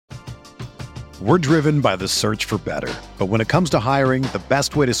We're driven by the search for better. But when it comes to hiring, the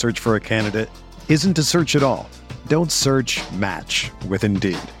best way to search for a candidate isn't to search at all. Don't search, match with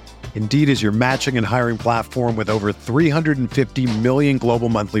Indeed. Indeed is your matching and hiring platform with over 350 million global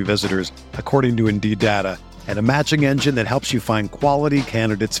monthly visitors, according to Indeed data, and a matching engine that helps you find quality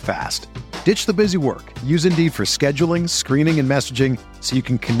candidates fast. Ditch the busy work. Use Indeed for scheduling, screening, and messaging so you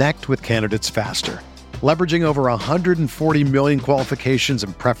can connect with candidates faster. Leveraging over 140 million qualifications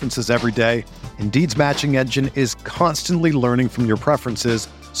and preferences every day, Indeed's matching engine is constantly learning from your preferences,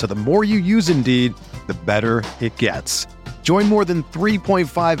 so the more you use Indeed, the better it gets. Join more than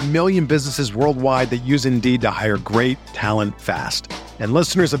 3.5 million businesses worldwide that use Indeed to hire great talent fast. And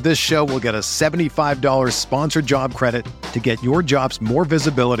listeners of this show will get a $75 sponsored job credit to get your jobs more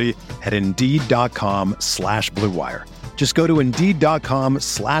visibility at Indeed.com/Blue Wire. Just go to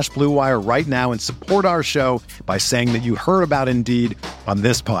Indeed.com/Blue Wire right now and support our show by saying that you heard about Indeed on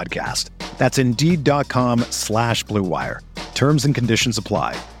this podcast. That's Indeed.com/Blue Wire. Terms and conditions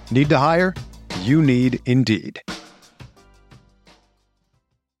apply. Need to hire? You need Indeed.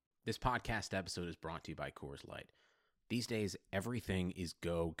 This podcast episode is brought to you by Coors Light. These days, everything is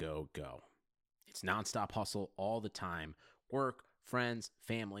go, go, go. It's nonstop hustle all the time. Work, friends,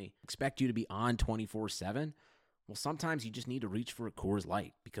 family, expect you to be on 24/7. Well, sometimes you just need to reach for a Coors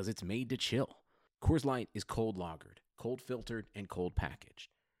Light because it's made to chill. Coors Light is cold lagered, cold filtered, and cold packaged.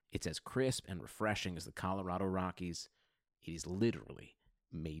 It's as crisp and refreshing as the Colorado Rockies. It is literally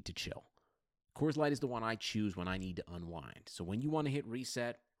made to chill. Coors Light is the one I choose when I need to unwind. So when you want to hit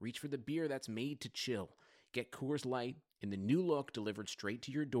reset, reach for the beer that's made to chill. Get Coors Light in the new look delivered straight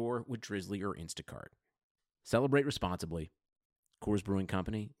to your door with Drizzly or Instacart. Celebrate responsibly. Coors Brewing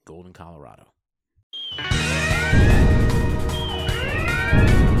Company, Golden, Colorado.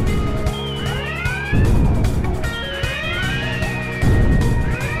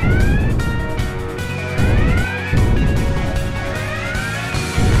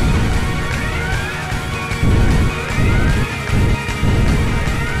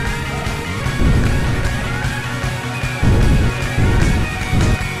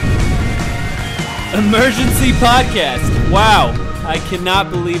 Emergency podcast. Wow. I cannot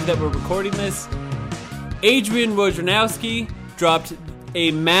believe that we're recording this. Adrian Wojnarowski dropped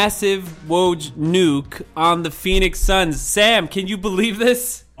a massive Woj nuke on the Phoenix Suns. Sam, can you believe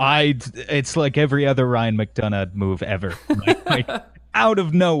this? It's like every other Ryan McDonough move ever. Like out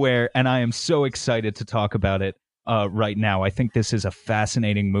of nowhere, and I am so excited to talk about it right now. I think this is a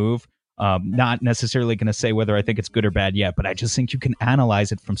fascinating move. Not necessarily going to say whether I think it's good or bad yet, but I just think you can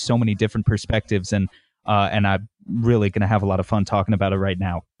analyze it from so many different perspectives, and I'm really going to have a lot of fun talking about it right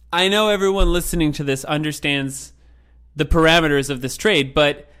now. I know everyone listening to this understands the parameters of this trade,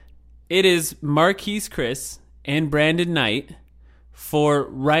 but it is Marquise Chriss and Brandon Knight for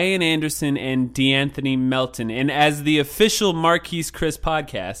Ryan Anderson and DeAnthony Melton. And as the official Marquise Chriss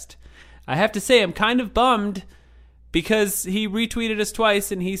podcast, I have to say I'm kind of bummed because he retweeted us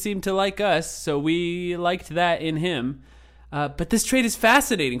twice and he seemed to like us, so we liked that in him. But this trade is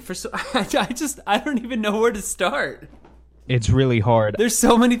fascinating. I don't even know where to start. It's really hard. There's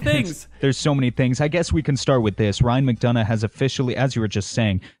so many things. There's so many things. I guess we can start with this. Ryan McDonough has officially, as you were just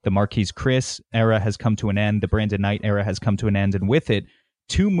saying, the Marquise Chriss era has come to an end. The Brandon Knight era has come to an end. And with it,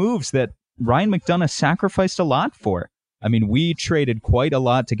 two moves that Ryan McDonough sacrificed a lot for. I mean, we traded quite a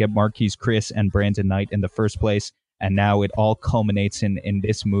lot to get Marquise Chriss and Brandon Knight in the first place. And now it all culminates in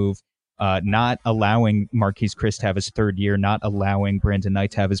this move. Not allowing Marquise Chriss to have his third year, not allowing Brandon Knight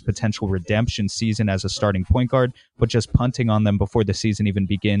to have his potential redemption season as a starting point guard, but just punting on them before the season even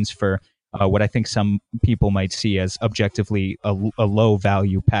begins for what I think some people might see as objectively a low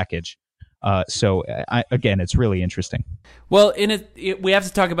value package. So again, it's really interesting. Well, we have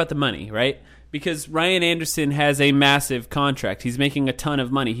to talk about the money, right? Because Ryan Anderson has a massive contract. He's making a ton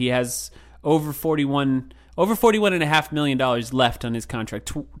of money. He has over $41.5 million left on his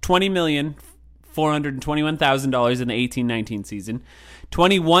contract. $20,421,000 in the 18-19 season.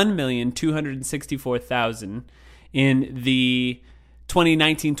 $21,264,000 in the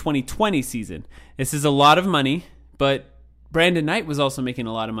 2019-2020 season. This is a lot of money, but Brandon Knight was also making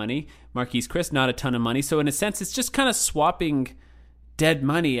a lot of money. Marquise Chriss, not a ton of money. So in a sense, it's just kind of swapping dead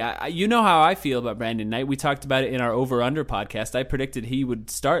money. You know how I feel about Brandon Knight. We talked about it in our Over-Under podcast. I predicted he would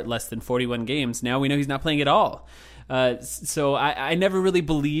start less than 41 games. Now we know he's not playing at all. So I never really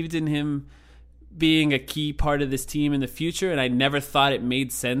believed in him being a key part of this team in the future, and I never thought it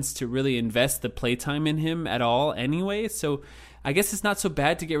made sense to really invest the playtime in him at all anyway. So I guess it's not so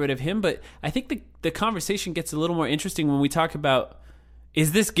bad to get rid of him, but I think the conversation gets a little more interesting when we talk about,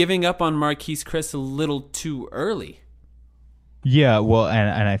 is this giving up on Marquise Chriss a little too early? Yeah, well,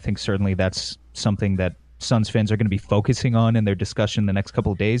 and I think certainly that's something that Suns fans are going to be focusing on in their discussion the next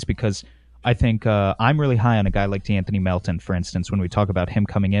couple of days, because I think I'm really high on a guy like De'Anthony Melton, for instance, when we talk about him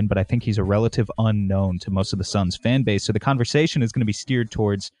coming in, but I think he's a relative unknown to most of the Suns fan base. So the conversation is going to be steered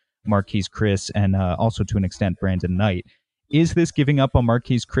towards Marquise Chris and also to an extent Brandon Knight. Is this giving up on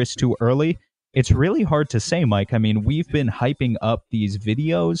Marquise Chris too early? It's really hard to say, Mike. I mean, we've been hyping up these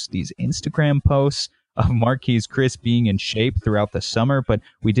videos, these Instagram posts of Marquise Chris being in shape throughout the summer, but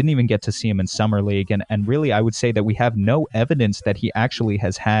we didn't even get to see him in Summer League. And really, I would say that we have no evidence that he actually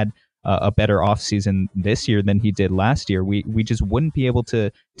has had a better offseason this year than he did last year. We just wouldn't be able to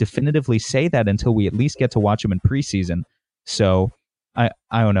definitively say that until we at least get to watch him in preseason. So I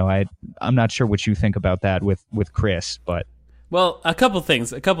don't know. I'm not sure what you think about that with Chris, but... Well, a couple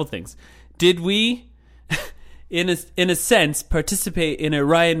things. Did we, in a sense, participate in a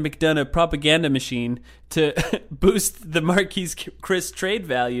Ryan McDonough propaganda machine to boost the Marquise Chris trade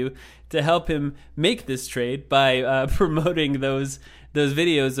value to help him make this trade by promoting those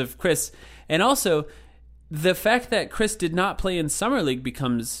videos of Chris? And also, the fact that Chris did not play in Summer League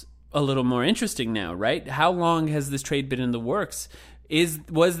becomes a little more interesting now, right? How long has this trade been in the works?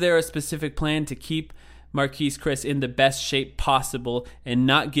 Was there a specific plan to keep Marquise Chris in the best shape possible and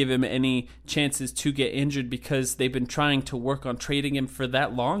not give him any chances to get injured because they've been trying to work on trading him for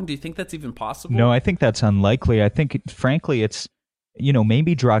that long? Do you think that's even possible? No, I think that's unlikely. I think, frankly, it's,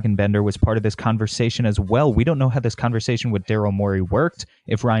 maybe Dragan Bender was part of this conversation as well. We don't know how this conversation with Daryl Morey worked,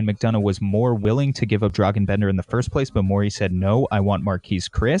 if Ryan McDonough was more willing to give up Dragan Bender in the first place, but Morey said, no, I want Marquise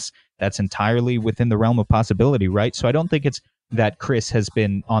Chris. That's entirely within the realm of possibility, right? So I don't think it's that Chris has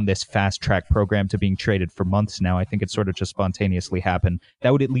been on this fast track program to being traded for months now. I think it sort of just spontaneously happened.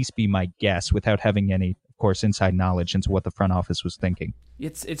 That would at least be my guess, without having any, of course, inside knowledge into what the front office was thinking.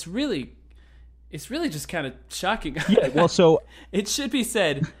 It's really just kind of shocking. Yeah, well, so it should be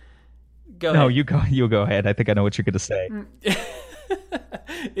said. Go no, ahead. you go ahead. I think I know what you're going to say.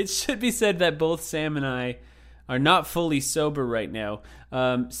 It should be said that both Sam and I are not fully sober right now.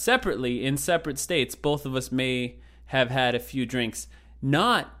 Separately, in separate states, both of us may have had a few drinks,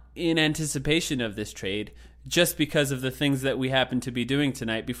 not in anticipation of this trade, just because of the things that we happened to be doing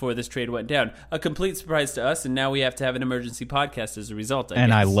tonight before this trade went down. A complete surprise to us, and now we have to have an emergency podcast as a result, I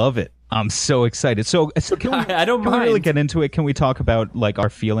guess. I love it. I'm so excited. So can we, I don't mind. Can we really get into it? Can we talk about our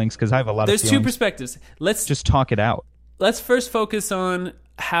feelings? Because I have a lot of feelings. There's two perspectives. Let's just talk it out. Let's first focus on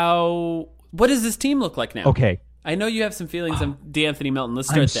what does this team look like now? Okay. I know you have some feelings on De'Anthony Melton. Let's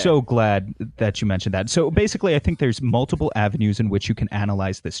start there. I'm so glad that you mentioned that. So basically, I think there's multiple avenues in which you can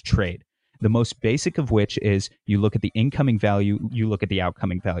analyze this trade. The most basic of which is you look at the incoming value, you look at the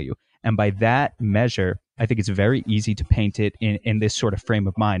outcoming value. And by that measure, I think it's very easy to paint it in this sort of frame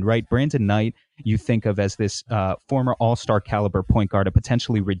of mind, right? Brandon Knight, you think of as this former all-star caliber point guard, a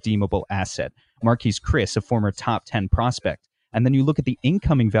potentially redeemable asset. Marquise Chris, a former top 10 prospect. And then you look at the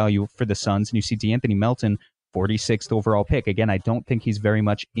incoming value for the Suns, and you see De'Anthony Melton, 46th overall pick. Again, I don't think he's very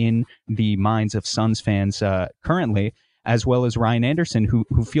much in the minds of Suns fans currently, as well as Ryan Anderson, who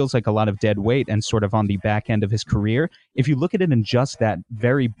feels like a lot of dead weight and sort of on the back end of his career. If you look at it in just that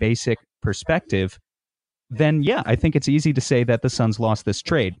very basic perspective, then yeah, I think it's easy to say that the Suns lost this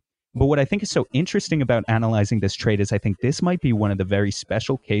trade. But what I think is so interesting about analyzing this trade is I think this might be one of the very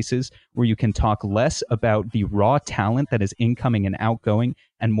special cases where you can talk less about the raw talent that is incoming and outgoing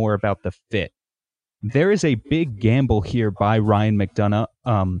and more about the fit. There is a big gamble here by Ryan McDonough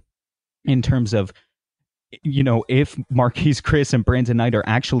in terms of, if Marquise Chris and Brandon Knight are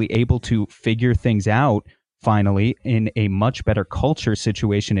actually able to figure things out finally in a much better culture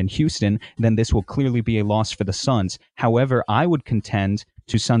situation in Houston, then this will clearly be a loss for the Suns. However, I would contend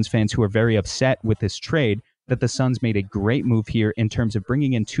to Suns fans who are very upset with this trade that the Suns made a great move here in terms of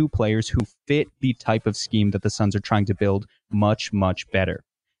bringing in two players who fit the type of scheme that the Suns are trying to build much, much better.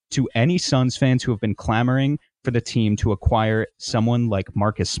 To any Suns fans who have been clamoring for the team to acquire someone like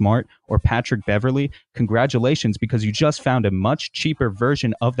Marcus Smart or Patrick Beverley, congratulations, because you just found a much cheaper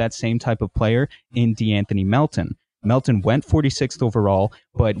version of that same type of player in De'Anthony Melton. Melton went 46th overall,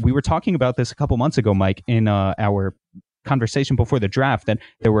 but we were talking about this a couple months ago, Mike, in our conversation before the draft, that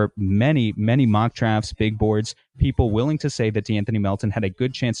there were many, many mock drafts, big boards, people willing to say that De'Anthony Melton had a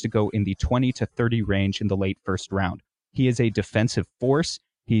good chance to go in the 20 to 30 range in the late first round. He is a defensive force.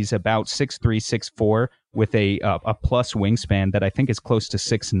 He's about 6'3", 6'4", with a plus wingspan that I think is close to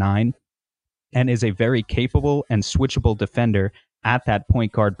 6'9", and is a very capable and switchable defender at that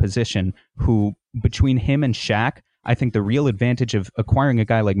point guard position, who, between him and Shaq, I think the real advantage of acquiring a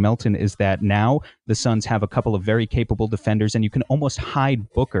guy like Melton is that now the Suns have a couple of very capable defenders, and you can almost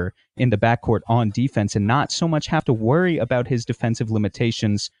hide Booker in the backcourt on defense and not so much have to worry about his defensive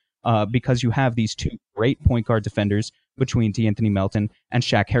limitations because you have these two great point guard defenders between DeAnthony Melton and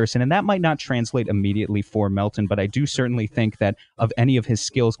Shaq Harrison. And that might not translate immediately for Melton, but I do certainly think that of any of his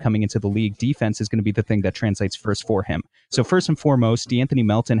skills coming into the league, defense is going to be the thing that translates first for him. So first and foremost, DeAnthony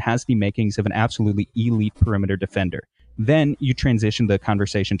Melton has the makings of an absolutely elite perimeter defender. Then you transition the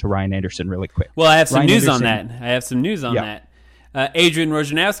conversation to Ryan Anderson really quick. Well, I have some news on Yeah. that. Adrian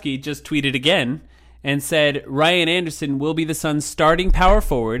Wojnarowski just tweeted again and said Ryan Anderson will be the Suns' starting power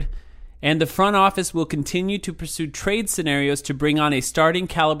forward, and the front office will continue to pursue trade scenarios to bring on a starting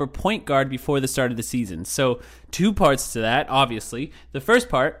caliber point guard before the start of the season. So 2 parts to that, obviously. The first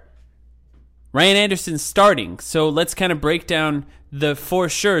part, Ryan Anderson's starting. So let's kind of break down the for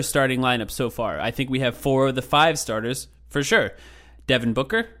sure starting lineup so far. I think we have 4 of the 5 starters for sure. Devin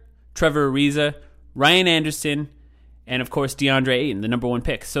Booker, Trevor Ariza, Ryan Anderson, and of course DeAndre Ayton, the number 1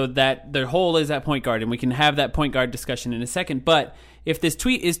 pick. So that their hole is at point guard, and we can have that point guard discussion in a second. But if this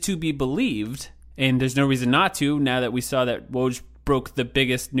tweet is to be believed, and there's no reason not to, now that we saw that Woj broke the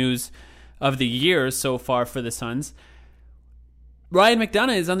biggest news of the year so far for the Suns, Ryan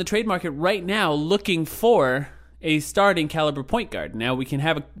McDonough is on the trade market right now looking for a starting caliber point guard. Now we can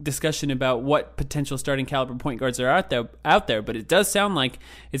have a discussion about what potential starting caliber point guards are out there, but it does sound like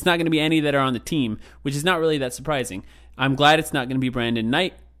it's not going to be any that are on the team, which is not really that surprising. I'm glad it's not going to be Brandon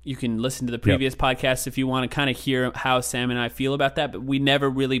Knight. You can listen to the previous podcast if you want to kind of hear how Sam and I feel about that, but we never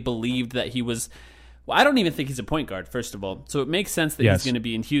really believed that he was... Well, I don't even think he's a point guard, first of all, so it makes sense that he's going to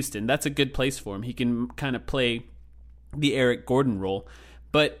be in Houston. That's a good place for him. He can kind of play the Eric Gordon role,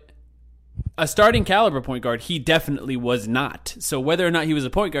 but a starting caliber point guard, he definitely was not. So whether or not he was a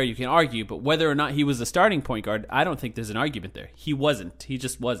point guard, you can argue, but whether or not he was a starting point guard, I don't think there's an argument there. He wasn't. He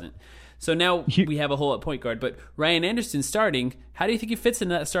just wasn't. So now we have a hole at point guard, but Ryan Anderson starting, how do you think he fits in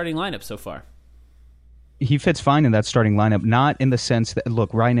that starting lineup so far? He fits fine in that starting lineup, not in the sense that,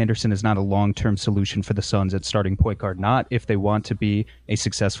 look, Ryan Anderson is not a long-term solution for the Suns at starting point guard, not if they want to be a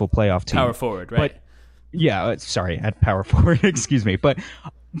successful playoff team. Power forward, right? At power forward, excuse me. But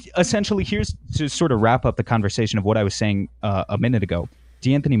essentially, here's to sort of wrap up the conversation of what I was saying a minute ago.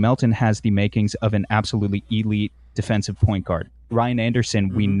 DeAnthony Melton has the makings of an absolutely elite defensive point guard. Ryan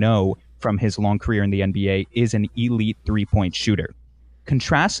Anderson, we know from his long career in the NBA, is an elite three-point shooter.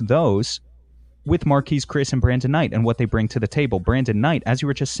 Contrast those with Marquise Chris and Brandon Knight and what they bring to the table. Brandon Knight, as you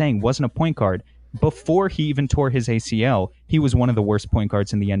were just saying, wasn't a point guard. Before he even tore his ACL, he was one of the worst point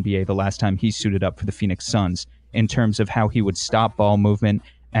guards in the NBA the last time he suited up for the Phoenix Suns in terms of how he would stop ball movement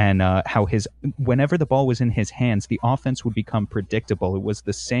and how whenever the ball was in his hands, the offense would become predictable. It was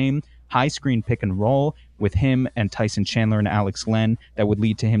the same high screen pick and roll with him and Tyson Chandler and Alex Len that would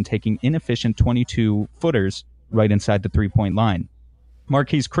lead to him taking inefficient 22-footers right inside the three-point line.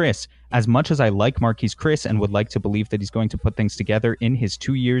 Marquise Chris, as much as I like Marquise Chris and would like to believe that he's going to put things together in his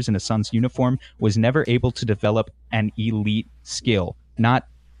 2 years in a Suns uniform, was never able to develop an elite skill. Not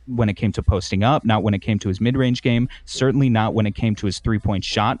when it came to posting up, not when it came to his mid-range game, certainly not when it came to his three-point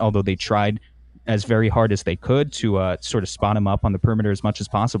shot, although they tried as very hard as they could to sort of spot him up on the perimeter as much as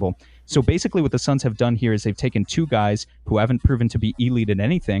possible. So basically what the Suns have done here is they've taken 2 guys who haven't proven to be elite at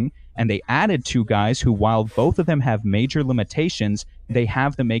anything, and they added 2 guys who, while both of them have major limitations, they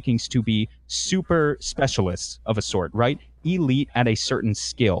have the makings to be super specialists of a sort, right? Elite at a certain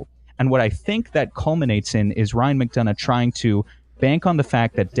skill. And what I think that culminates in is Ryan McDonough trying to bank on the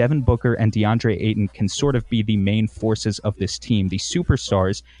fact that Devin Booker and DeAndre Ayton can sort of be the main forces of this team, the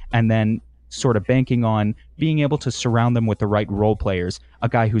superstars, and then sort of banking on being able to surround them with the right role players, a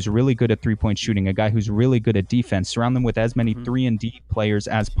guy who's really good at three-point shooting, a guy who's really good at defense, surround them with as many 3-and-D players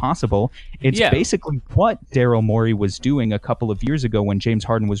as possible. It's basically what Daryl Morey was doing a couple of years ago when James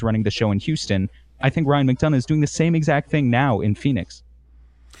Harden was running the show in Houston. I think Ryan McDonough is doing the same exact thing now in Phoenix.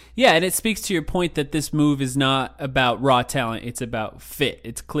 Yeah, and it speaks to your point that this move is not about raw talent, it's about fit.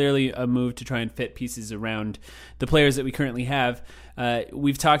 It's clearly a move to try and fit pieces around the players that we currently have.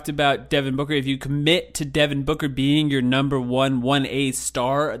 We've talked about Devin Booker. If you commit to Devin Booker being your number 1A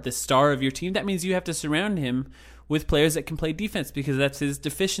star, the star of your team, that means you have to surround him with players that can play defense because that's his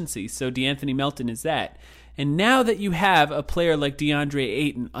deficiency. So DeAnthony Melton is that. And now that you have a player like DeAndre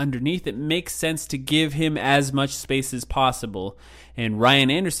Ayton underneath, it makes sense to give him as much space as possible. And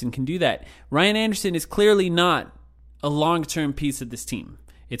Ryan Anderson can do that. Ryan Anderson is clearly not a long-term piece of this team.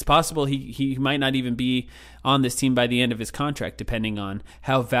 It's possible he might not even be on this team by the end of his contract, depending on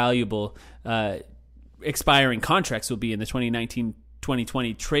how valuable expiring contracts will be in the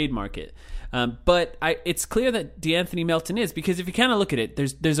 2020 trade market. But it's clear that DeAnthony Melton is, because if you kind of look at it,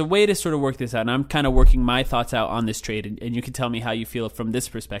 there's a way to sort of work this out. And I'm kind of working my thoughts out on this trade, and you can tell me how you feel from this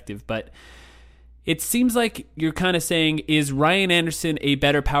perspective. But it seems like you're kind of saying, is Ryan Anderson a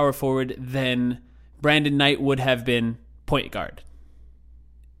better power forward than Brandon Knight would have been point guard?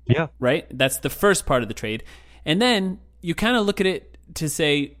 Yeah. Right? That's the first part of the trade. And then you kind of look at it to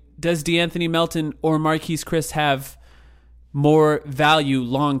say, does DeAnthony Melton or Marquese Chriss have more value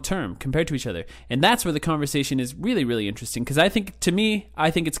long term compared to each other? And that's where the conversation is really, really interesting, because I think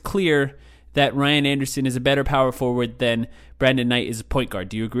it's clear that Ryan Anderson is a better power forward than Brandon Knight is a point guard.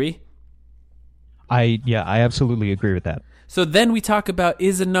 Do you agree? I absolutely agree with that. So then we talk about,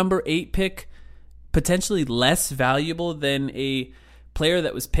 is a number 8 pick potentially less valuable than a player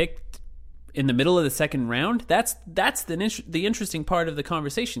that was picked in the middle of the second round? That's the interesting part of the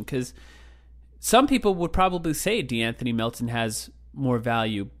conversation, because some people would probably say DeAnthony Melton has more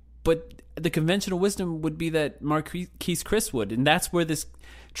value, but the conventional wisdom would be that Marquese Chriss would. And that's where this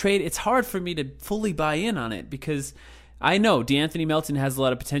trade, it's hard for me to fully buy in on it, because I know DeAnthony Melton has a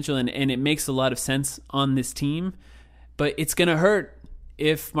lot of potential and it makes a lot of sense on this team, but it's going to hurt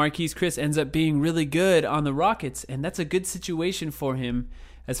if Marquese Chriss ends up being really good on the Rockets, and that's a good situation for him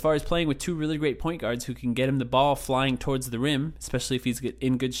as far as playing with two really great point guards who can get him the ball flying towards the rim, especially if he's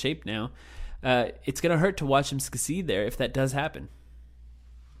in good shape now. It's going to hurt to watch him succeed there if that does happen.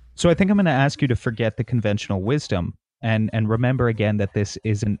 So I think I'm going to ask you to forget the conventional wisdom and remember again that this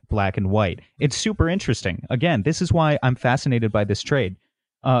isn't black and white. It's super interesting. Again, this is why I'm fascinated by this trade,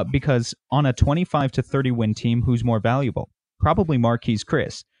 because on a 25 to 30 win team, who's more valuable? Probably Marquese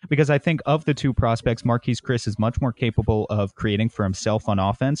Chriss, because I think of the two prospects, Marquese Chriss is much more capable of creating for himself on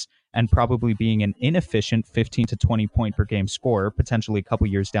offense and probably being an inefficient 15 to 20 point per game scorer, potentially a couple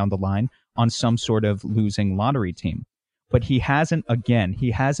years down the line on some sort of losing lottery team. But he hasn't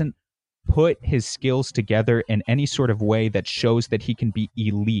put his skills together in any sort of way that shows that he can be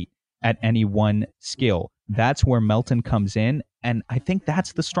elite at any one skill. That's where Melton comes in. And I think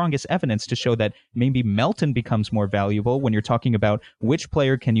that's the strongest evidence to show that maybe Melton becomes more valuable when you're talking about which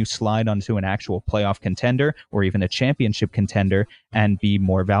player can you slide onto an actual playoff contender or even a championship contender and be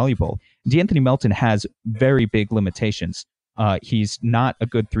more valuable. DeAnthony Melton has very big limitations. He's not a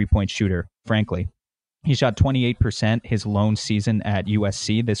good three-point shooter, frankly. He shot 28% his lone season at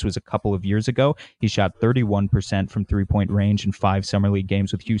USC. This was a couple of years ago. He shot 31% from three-point range in 5 Summer League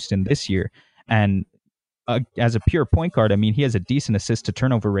games with Houston this year. And as a pure point guard, I mean, he has a decent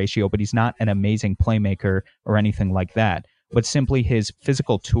assist-to-turnover ratio, but he's not an amazing playmaker or anything like that. But simply his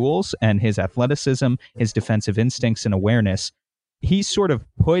physical tools and his athleticism, his defensive instincts and awareness, he sort of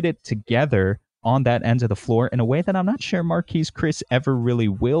put it together on that end of the floor in a way that I'm not sure Marquese Chriss ever really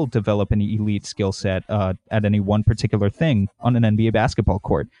will develop an elite skill set at any one particular thing on an NBA basketball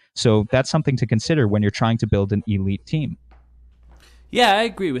court. So that's something to consider when you're trying to build an elite team. Yeah, I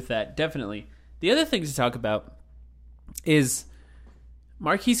agree with that, definitely. The other thing to talk about is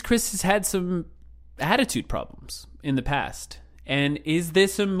Marquese Chriss has had some attitude problems in the past. And is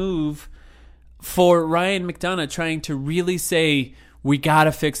this a move for Ryan McDonough trying to really say, we got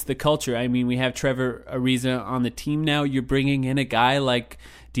to fix the culture? I mean, we have Trevor Ariza on the team now. You're bringing in a guy like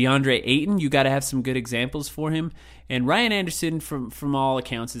DeAndre Ayton. You got to have some good examples for him. And Ryan Anderson, from all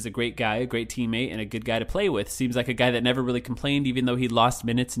accounts, is a great guy, a great teammate, and a good guy to play with. Seems like a guy that never really complained, even though he lost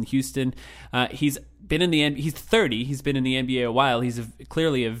minutes in Houston. He's 30. He's been in the NBA a while. He's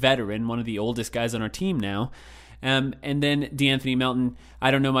clearly a veteran, one of the oldest guys on our team now. And then DeAnthony Melton,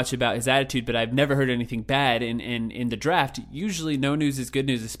 I don't know much about his attitude, but I've never heard anything bad in the draft. Usually no news is good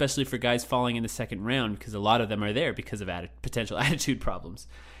news, especially for guys falling in the second round, because a lot of them are there because of potential attitude problems.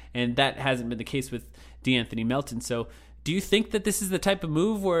 And that hasn't been the case with DeAnthony Melton. So do you think that this is the type of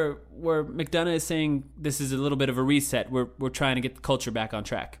move where McDonough is saying this is a little bit of a reset? We're trying to get the culture back on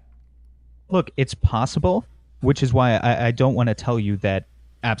track? Look, it's possible, which is why I don't want to tell you that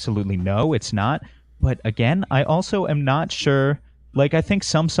absolutely no, it's not. But again, I also am not sure. Like, I think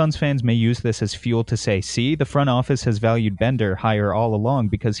some Suns fans may use this as fuel to say, see, the front office has valued Bender higher all along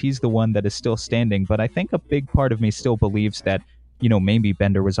because he's the one that is still standing. But I think a big part of me still believes that, maybe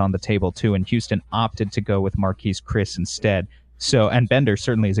Bender was on the table too, and Houston opted to go with Marquese Chriss instead. So, and Bender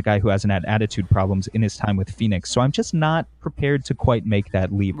certainly is a guy who hasn't had attitude problems in his time with Phoenix. So I'm just not prepared to quite make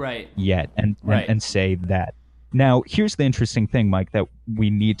that leap yet and say that. Now, here's the interesting thing, Mike, that we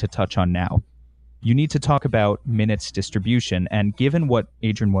need to touch on now. You need to talk about minutes distribution. And given what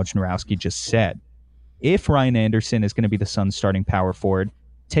Adrian Wojnarowski just said, if Ryan Anderson is going to be the Suns' starting power forward,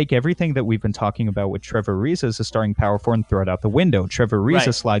 take everything that we've been talking about with Trevor Ariza as a starting power forward and throw it out the window. Trevor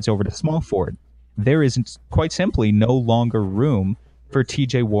Ariza slides over to small forward. There is quite simply no longer room for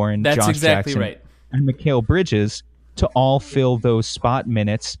TJ Warren, That's Josh exactly Jackson, right. and Mikal Bridges to all fill those spot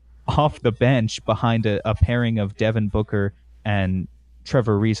minutes off the bench behind a pairing of Devin Booker and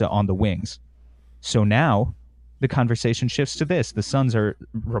Trevor Ariza on the wings. So now the conversation shifts to this. The Suns are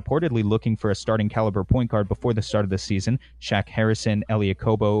reportedly looking for a starting caliber point guard before the start of the season. Shaq Harrison, Elie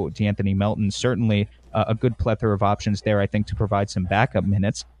Okobo, D'Anthony Melton, certainly a good plethora of options there, I think, to provide some backup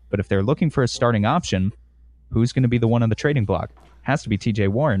minutes. But if they're looking for a starting option, who's going to be the one on the trading block? Has to be TJ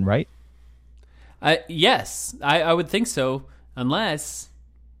Warren, right? Yes, I would think so, unless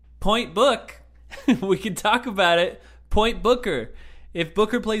Point Book. We can talk about it. Point Booker. If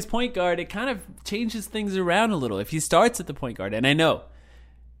Booker plays point guard, it kind of changes things around a little. If he starts at the point guard, and I know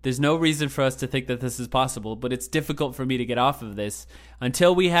there's no reason for us to think that this is possible, but it's difficult for me to get off of this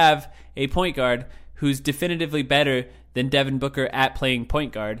until we have a point guard who's definitively better than Devin Booker at playing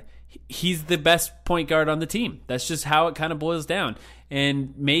point guard. He's the best point guard on the team. That's just how it kind of boils down.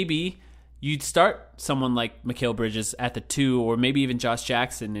 And maybe you'd start someone like Mikal Bridges at the 2, or maybe even Josh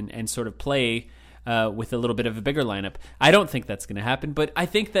Jackson, and sort of play with a little bit of a bigger lineup. I don't think that's going to happen, but I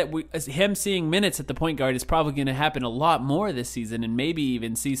think that him seeing minutes at the point guard is probably going to happen a lot more this season, and maybe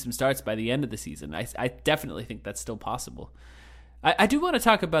even see some starts by the end of the season. I definitely think that's still possible. I do want to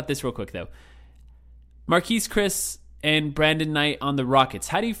talk about this real quick, though. Marquise Chris and Brandon Knight on the Rockets.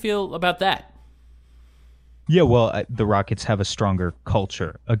 How do you feel about that? Yeah, well, the Rockets have a stronger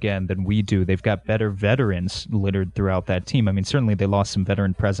culture, again, than we do. They've got better veterans littered throughout that team. I mean, certainly they lost some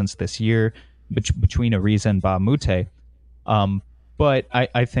veteran presence this year between Ariza and Ba Mute. But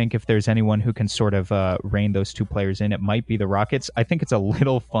I think if there's anyone who can sort of rein those two players in, it might be the Rockets. I think it's a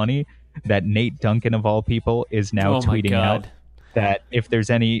little funny that Nate Duncan, of all people, is now tweeting out that if there's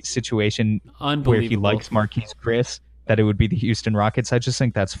any situation where he likes Marquise Chris, that it would be the Houston Rockets. I just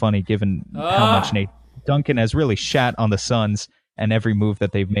think that's funny, given how much Nate Duncan has really shat on the Suns and every move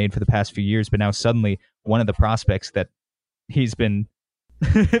that they've made for the past few years. But now suddenly one of the prospects that he's been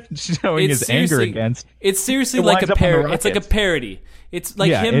showing his anger against. It's seriously like a parody. It's like a parody. It's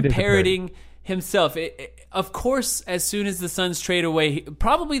like him parodying himself. Of course, as soon as the Suns trade away,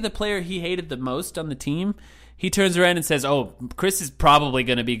 probably the player he hated the most on the team, he turns around and says, "Oh, Chris is probably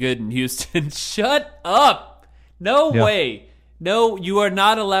going to be good in Houston." Shut up. No way. No, you are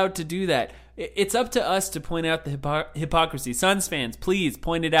not allowed to do that. It's up to us to point out the hypocrisy. Suns fans, please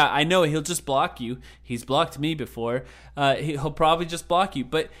point it out. I know he'll just block you. He's blocked me before. He'll probably just block you.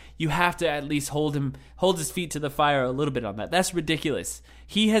 But you have to at least hold his feet to the fire a little bit on that. That's ridiculous.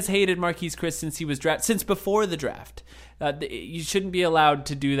 He has hated Marquise Chris since before the draft. You shouldn't be allowed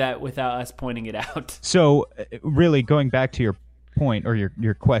to do that without us pointing it out. So, really, going back to your point or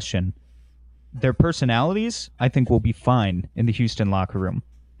your question, their personalities, I think, will be fine in the Houston locker room.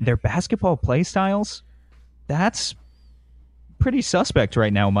 Their basketball play styles, that's pretty suspect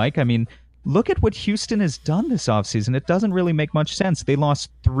right now, Mike. I mean, look at what Houston has done this offseason. It doesn't really make much sense. They lost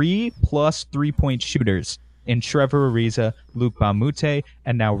 3+ 3-point shooters in Trevor Ariza, Luc Ba Mute,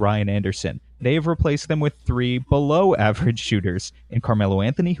 and now Ryan Anderson. They've replaced them with 3 below-average shooters in Carmelo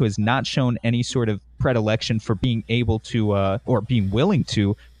Anthony, who has not shown any sort of predilection for being able to or being willing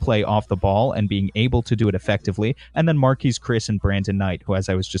to play off the ball and being able to do it effectively. And then Marquise Chris and Brandon Knight, who, as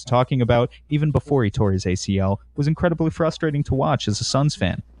I was just talking about, even before he tore his ACL, was incredibly frustrating to watch as a Suns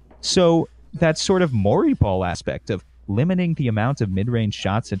fan. So that sort of Morey ball aspect of limiting the amount of mid-range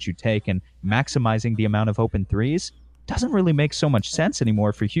shots that you take and maximizing the amount of open threes doesn't really make so much sense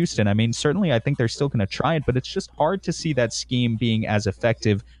anymore for Houston. I mean, certainly I think they're still going to try it, but it's just hard to see that scheme being as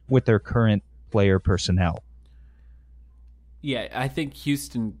effective with their current player personnel. Yeah, I think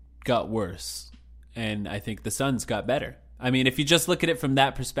Houston got worse, and I think the Suns got better. I mean, if you just look at it from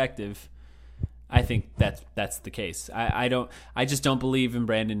that perspective, I think that's the case. I just don't believe in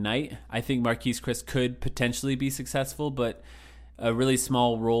Brandon Knight. I think Marquise Chris could potentially be successful, but a really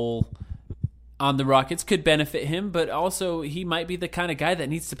small role on the Rockets could benefit him, but also he might be the kind of guy that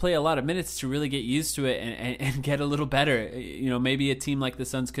needs to play a lot of minutes to really get used to it and get a little better. You know, maybe a team like the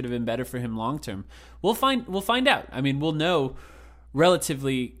Suns could have been better for him long term. We'll find out. I mean, we'll know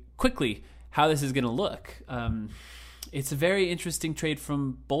relatively quickly how this is going to look. It's a very interesting trade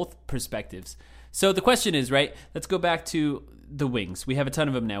from both perspectives. So the question is, right, let's go back to the wings. We have a ton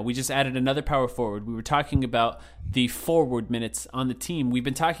of them now. We just added another power forward. We were talking about the forward minutes on the team. We've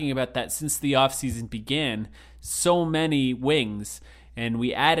been talking about that since the offseason began. So many wings, and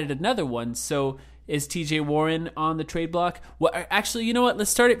we added another one. So is TJ Warren on the trade block? Well, actually, you know what?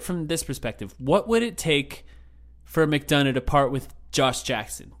 Let's start it from this perspective. What would it take for McDonough to part with Josh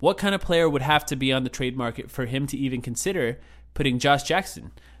Jackson? What kind of player would have to be on the trade market for him to even consider putting Josh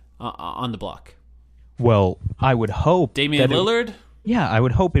Jackson on the block? Well, I would hope Damian Lillard? Yeah, I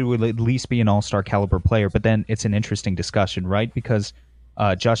would hope it would at least be an all-star caliber player, but then it's an interesting discussion, right? Because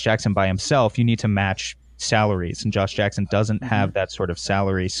Josh Jackson by himself, you need to match salaries, and Josh Jackson doesn't have that sort of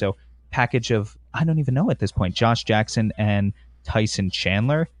salary. So package of, I don't even know at this point, Josh Jackson and Tyson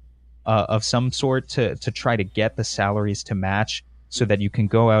Chandler of some sort to try to get the salaries to match so that you can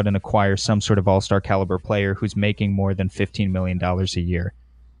go out and acquire some sort of all-star caliber player who's making more than $15 million a year.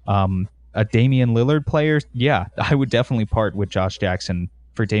 A Damian Lillard player, yeah, I would definitely part with Josh Jackson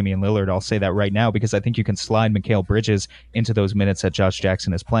for Damian Lillard. I'll say that right now because I think you can slide Mikal Bridges into those minutes that Josh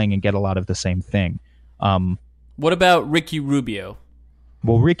Jackson is playing and get a lot of the same thing. What about Ricky Rubio?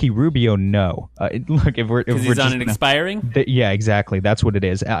 Well, Ricky Rubio, no. Look, if we're he's on an expiring? Yeah, exactly. That's what it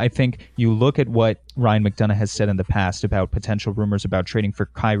is. I think you look at what Ryan McDonough has said in the past about potential rumors about trading for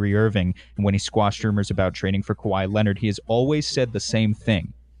Kyrie Irving, and when he squashed rumors about trading for Kawhi Leonard, he has always said the same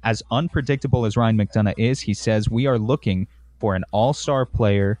thing. As unpredictable as Ryan McDonough is, he says we are looking for an all-star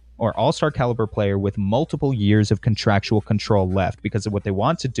player or all-star caliber player with multiple years of contractual control left, because what they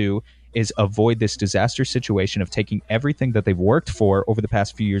want to do is avoid this disaster situation of taking everything that they've worked for over the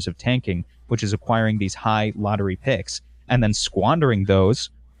past few years of tanking, which is acquiring these high lottery picks, and then squandering those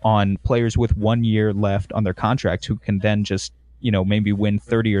on players with 1 year left on their contract who can then just, maybe win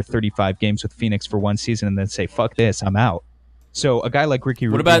 30 or 35 games with Phoenix for one season and then say, fuck this, I'm out. So a guy like Ricky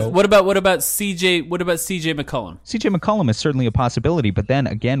Rubio. What about CJ McCollum? CJ McCollum is certainly a possibility, but then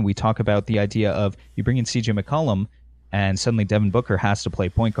again we talk about the idea of you bring in CJ McCollum and suddenly Devin Booker has to play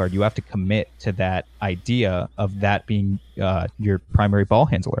point guard. You have to commit to that idea of that being your primary ball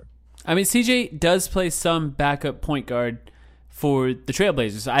handler. I mean, CJ does play some backup point guard for the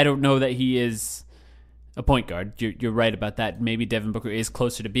Trailblazers. I don't know that he is a point guard. You're right about that. Maybe Devin Booker is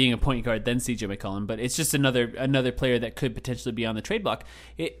closer to being a point guard than CJ McCollum, but it's just another player that could potentially be on the trade block.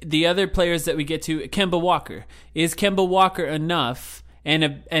 The other players that we get to, Kemba Walker. Is Kemba Walker enough and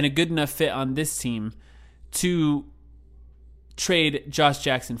a good enough fit on this team to trade Josh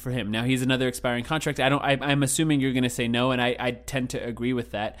Jackson for him? Now, he's another expiring contract. I'm assuming you're going to say no, and I tend to agree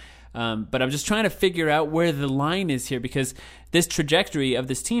with that. But I'm just trying to figure out where the line is here, because this trajectory of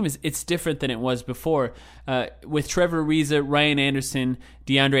this team it's different than it was before. With Trevor Ariza, Ryan Anderson,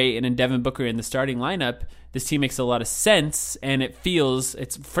 DeAndre Ayton, and Devin Booker in the starting lineup, this team makes a lot of sense, and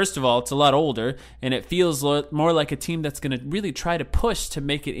first of all, it's a lot older, and it feels more like a team that's going to really try to push to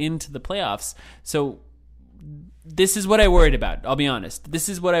make it into the playoffs. So this is what I worried about. I'll be honest. This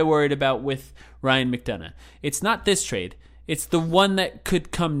is what I worried about with Ryan McDonough. It's not this trade. It's the one that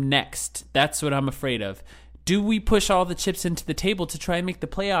could come next. That's what I'm afraid of. Do we push all the chips into the table to try and make the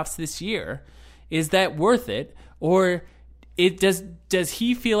playoffs this year? Is that worth it? Or does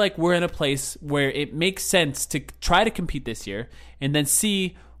he feel like we're in a place where it makes sense to try to compete this year and then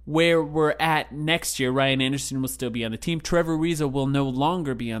see where we're at next year? Ryan Anderson will still be on the team. Trevor Ariza will no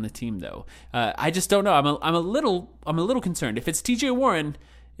longer be on the team, though. I just don't know. I'm a little concerned. If it's TJ Warren,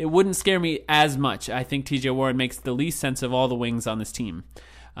 it wouldn't scare me as much. I think TJ Warren makes the least sense of all the wings on this team.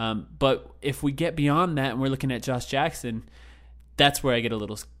 But if we get beyond that and we're looking at Josh Jackson, that's where I get a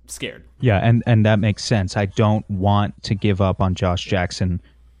little scared. Yeah, and that makes sense. I don't want to give up on Josh Jackson.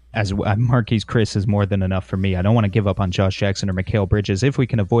 As Marquise Chris is more than enough for me. I don't want to give up on Josh Jackson or Mikal Bridges if we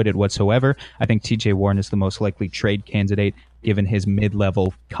can avoid it whatsoever. I think TJ Warren is the most likely trade candidate given his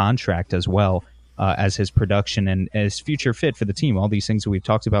mid-level contract as well. As his production and as future fit for the team, all these things that we've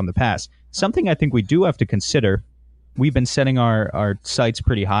talked about in the past. Something I think we do have to consider, we've been setting our sights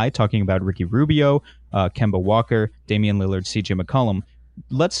pretty high, talking about Ricky Rubio, Kemba Walker, Damian Lillard, CJ McCollum.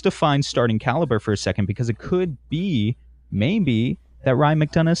 Let's define starting caliber for a second, because it could be maybe that Ryan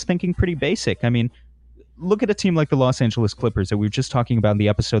McDonough is thinking pretty basic. I mean, look at a team like the Los Angeles Clippers that we were just talking about in the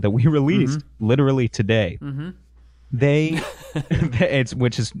episode that we released literally today. Mm-hmm.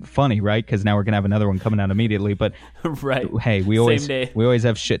 Which is funny, right? Because now we're gonna have another one coming out immediately. But right, hey, we always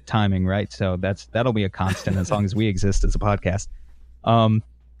have shit timing, right? So that'll be a constant as long as we exist as a podcast.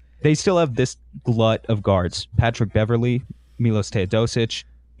 They still have this glut of guards: Patrick Beverley, Milos Teodosic.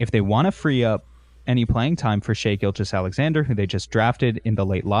 If they want to free up any playing time for Shai Gilgeous-Alexander, who they just drafted in the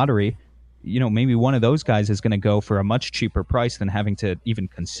late lottery, maybe one of those guys is going to go for a much cheaper price than having to even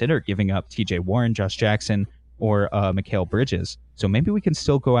consider giving up TJ Warren, Josh Jackson, or Mikal Bridges. So maybe we can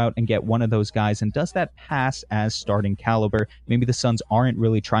still go out and get one of those guys. And does that pass as starting caliber? Maybe the Suns aren't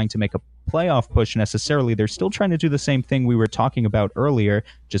really trying to make a playoff push necessarily. They're still trying to do the same thing we were talking about earlier,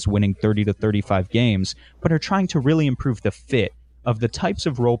 just winning 30 to 35 games, but are trying to really improve the fit of the types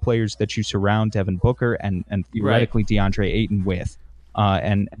of role players that you surround Devin Booker and theoretically DeAndre Ayton with.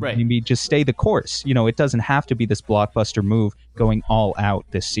 And maybe just stay the course. It doesn't have to be this blockbuster move going all out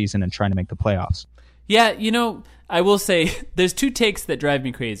this season and trying to make the playoffs. Yeah, I will say there's two takes that drive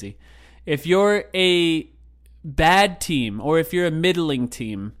me crazy. If you're a bad team or if you're a middling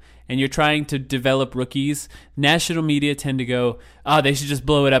team and you're trying to develop rookies, national media tend to go, they should just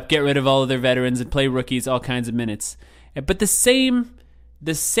blow it up, get rid of all of their veterans and play rookies all kinds of minutes. But the same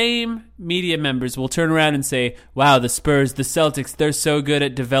media members will turn around and say, wow, the Spurs, the Celtics, they're so good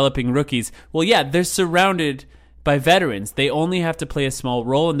at developing rookies. Well, yeah, they're surrounded by veterans. They only have to play a small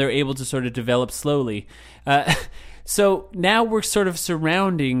role, and they're able to sort of develop slowly. So now we're sort of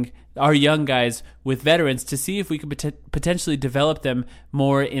surrounding our young guys with veterans to see if we could potentially develop them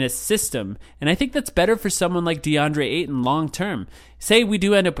more in a system. And I think that's better for someone like DeAndre Ayton long term. Say we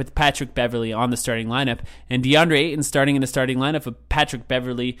do end up with Patrick Beverley on the starting lineup, and DeAndre Ayton starting in the starting lineup of Patrick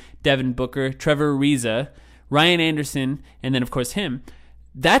Beverley, Devin Booker, Trevor Ariza, Ryan Anderson, and then of course him.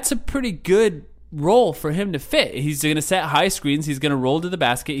 That's a pretty good role for him to fit. He's going to set high screens. He's going to roll to the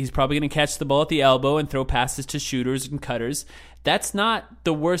basket. He's probably going to catch the ball at the elbow and throw passes to shooters and cutters. That's not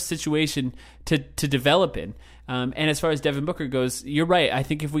the worst situation to develop in. And as far as Devin Booker goes, you're right. I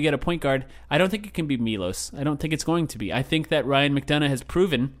think if we get a point guard, I don't think it can be Milos. I don't think it's going to be. I think that Ryan McDonough has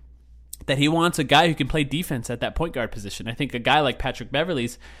proven that he wants a guy who can play defense at that point guard position. I think a guy like Patrick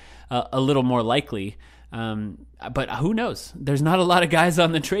Beverley's a little more likely. But who knows? There's not a lot of guys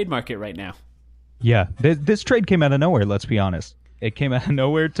on the trade market right now. Yeah, this trade came out of nowhere, let's be honest. It came out of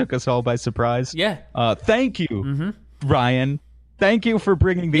nowhere, took us all by surprise. Yeah. Thank you, Ryan. Thank you for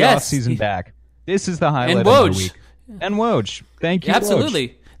bringing the offseason back. This is the highlight and of the week. And Woj. Thank you, absolutely.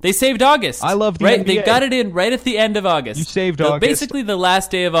 Woj. They saved August. I love the right. NBA. They got it in right at the end of August. You saved August. Basically the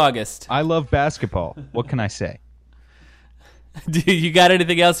last day of August. I love basketball. What can I say? Do you got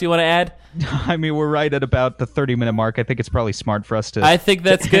anything else you want to add? I mean, we're right at about the 30-minute mark. I think it's probably smart for us to. I think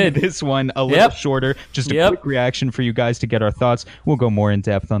that's good. This one a little shorter. Just a quick reaction for you guys to get our thoughts. We'll go more in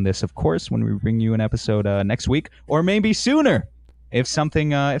depth on this, of course, when we bring you an episode next week, or maybe sooner, if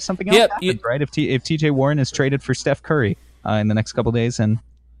something else happens. Right? If TJ Warren is traded for Steph Curry in the next couple days, and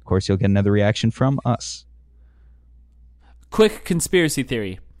of course you'll get another reaction from us. Quick conspiracy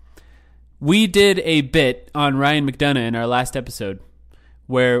theory. We did a bit on Ryan McDonough in our last episode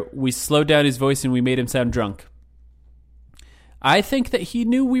where we slowed down his voice and we made him sound drunk. I think that he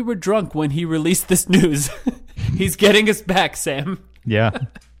knew we were drunk when he released this news. He's getting us back, Sam. Yeah,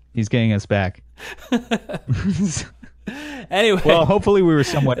 he's getting us back. Anyway. Well, hopefully we were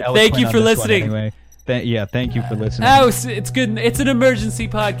somewhat eloquent. Thank you for listening. Anyway. Thank you for listening. Oh, it's good. It's an emergency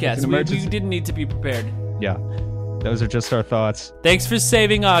podcast. We didn't need to be prepared. Yeah. Those are just our thoughts. Thanks for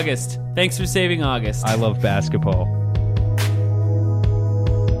saving August. I love basketball.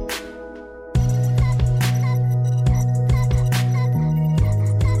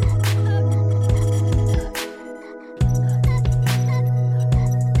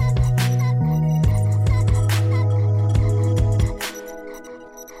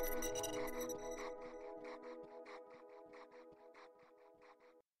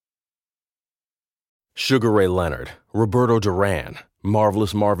 Sugar Ray Leonard, Roberto Duran,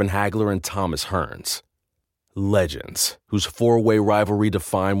 Marvelous Marvin Hagler, and Thomas Hearns. Legends, whose four-way rivalry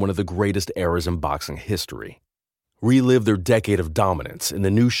defined one of the greatest eras in boxing history. Relive their decade of dominance in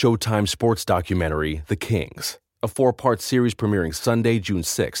the new Showtime sports documentary, The Kings, a 4-part series premiering Sunday, June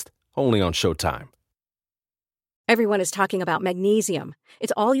 6th, only on Showtime. Everyone is talking about magnesium.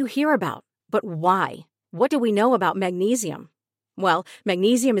 It's all you hear about. But why? What do we know about magnesium? Well,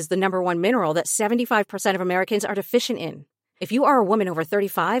 magnesium is the number one mineral that 75% of Americans are deficient in. If you are a woman over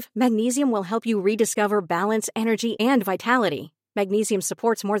 35, magnesium will help you rediscover balance, energy, and vitality. Magnesium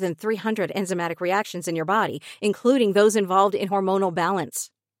supports more than 300 enzymatic reactions in your body, including those involved in hormonal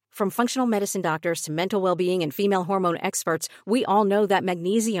balance. From functional medicine doctors to mental well-being and female hormone experts, we all know that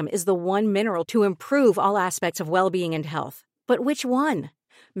magnesium is the one mineral to improve all aspects of well-being and health. But which one?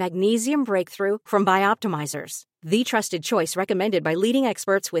 Magnesium Breakthrough from Bioptimizers, the trusted choice recommended by leading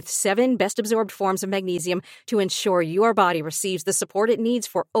experts with 7 best-absorbed forms of magnesium to ensure your body receives the support it needs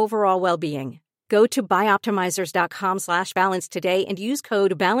for overall well-being. Go to bioptimizers.com/balance today and use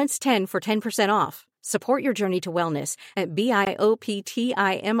code BALANCE10 for 10% off. Support your journey to wellness at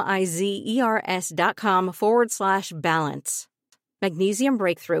bioptimizers.com/balance. Magnesium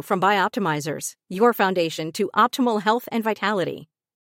Breakthrough from Bioptimizers, your foundation to optimal health and vitality.